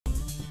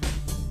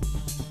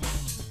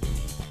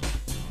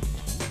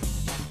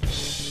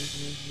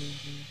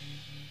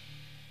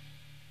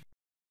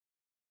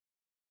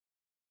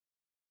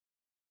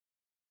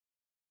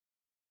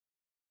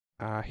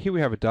Here we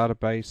have a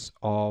database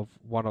of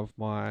one of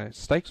my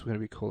stakes. We're going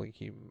to be calling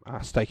him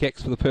Stake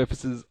X for the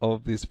purposes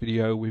of this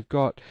video. We've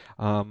got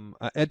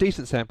a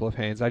decent sample of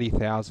hands,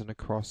 80,000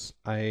 across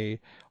a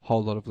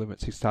whole lot of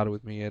limits. He started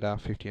with me at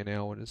 50 an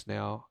hour and is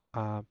now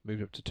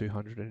moved up to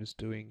 200 and is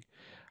doing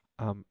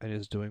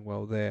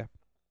well there.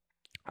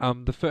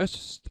 The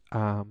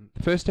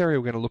first area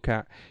we're going to look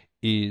at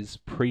is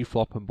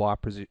pre-flop and buy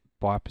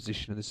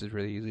position, and this is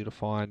really easy to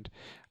find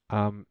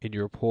in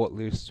your report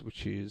list,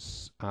 which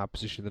is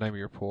position. The name of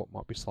your report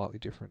might be slightly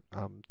different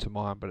to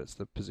mine, but it's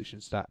the position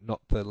stat,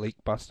 not the leak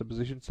buster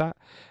position stat,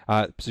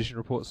 position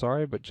report.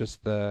 Sorry, but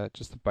just the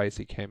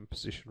basic hem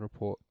position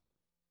report.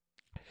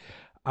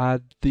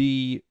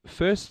 The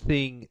first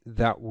thing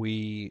that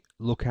we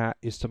look at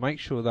is to make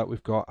sure that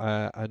we've got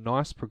a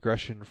nice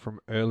progression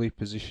from early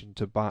position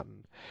to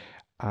button.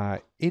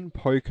 In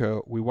poker,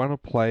 we want to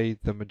play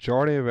the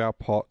majority of our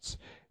pots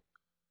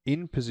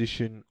in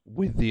position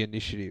with the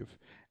initiative,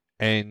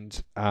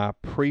 and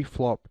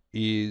pre-flop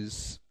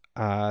is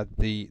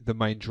the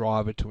main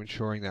driver to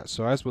ensuring that.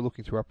 So as we're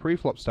looking through our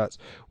pre-flop stats,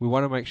 we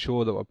want to make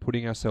sure that we're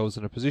putting ourselves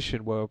in a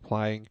position where we're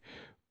playing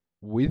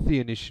with the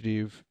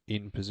initiative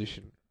in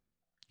position.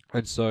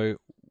 And so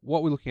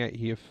what we're looking at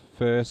here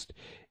first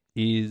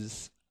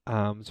is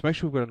to make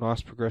sure we've got a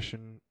nice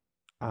progression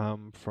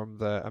from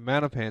the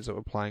amount of hands that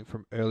we're playing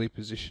from early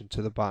position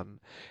to the button.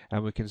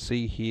 And we can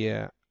see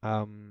here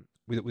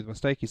with my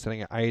stake, he's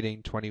setting at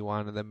 18,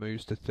 21, and then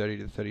moves to 30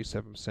 to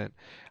 37%.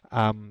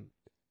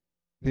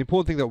 The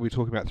important thing that we'll be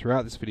talking about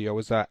throughout this video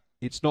is that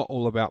it's not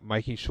all about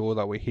making sure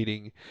that we're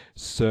hitting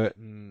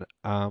certain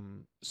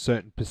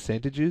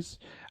percentages.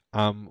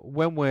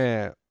 When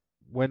we're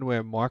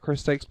micro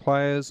stakes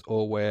players,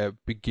 or we're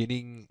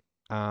beginning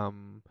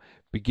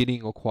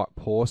or quite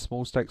poor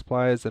small stakes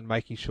players, and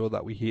making sure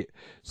that we hit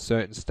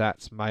certain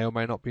stats may or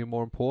may not be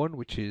more important,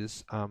 which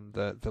is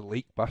the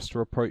leak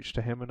buster approach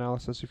to hem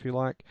analysis, if you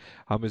like,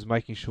 is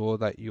making sure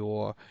that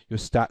your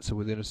stats are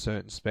within a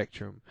certain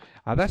spectrum.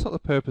 That's not the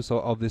purpose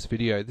of this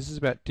video. This is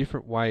about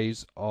different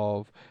ways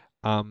of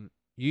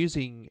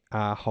using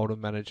Hold'em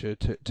Manager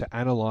to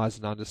analyze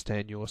and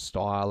understand your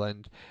style,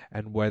 and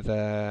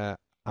whether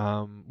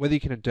you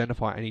can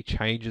identify any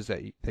changes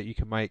that you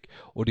can make,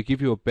 or to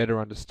give you a better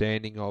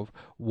understanding of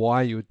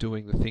why you're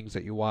doing the things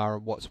that you are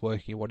and what's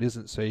working and what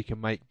isn't, so you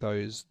can make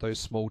those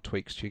small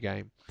tweaks to your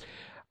game.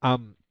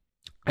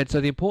 And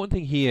so the important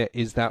thing here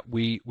is that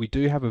we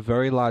do have a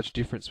very large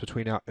difference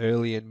between our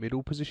early and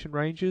middle position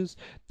ranges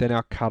than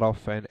our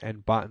cutoff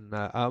and button.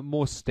 A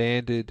more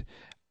standard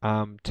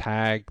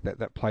tag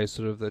that plays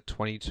sort of the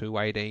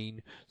 22-18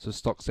 sort of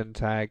stock center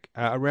tag.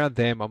 Around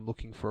them, I'm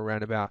looking for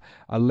around about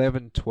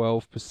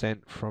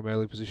 11-12% from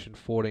early position,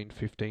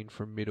 14-15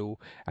 from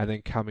middle, and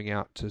then coming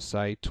out to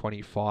say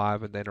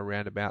 25, and then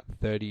around about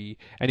 30,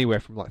 anywhere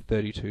from like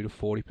 32 to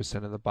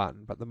 40% of the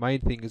button. But the main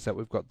thing is that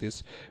we've got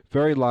this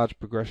very large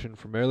progression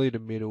from early to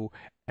middle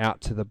out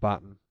to the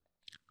button,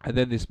 and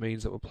then this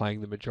means that we're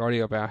playing the majority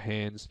of our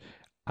hands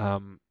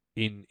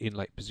in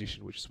late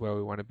position, which is where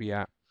we want to be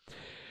at.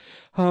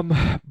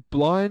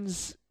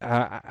 Blinds,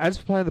 as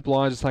for playing the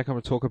blinds, it's like I'm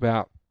going to talk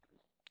about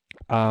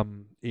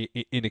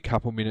in a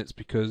couple minutes,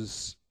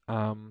 because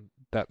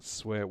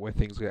that's where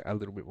things get a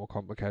little bit more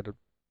complicated.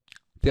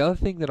 The other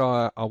thing that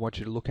I want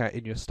you to look at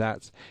in your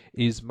stats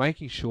is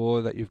making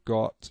sure that you've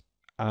got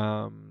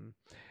a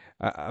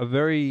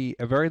very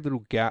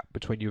little gap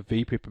between your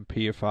VPIP and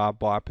PFR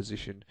by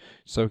position.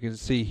 So we can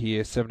see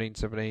here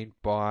 17-17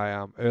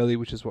 by early,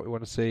 which is what we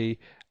want to see.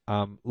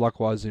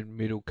 Likewise in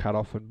middle,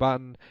 cutoff, and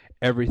button,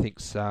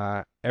 everything's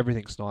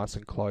nice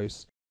and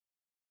close.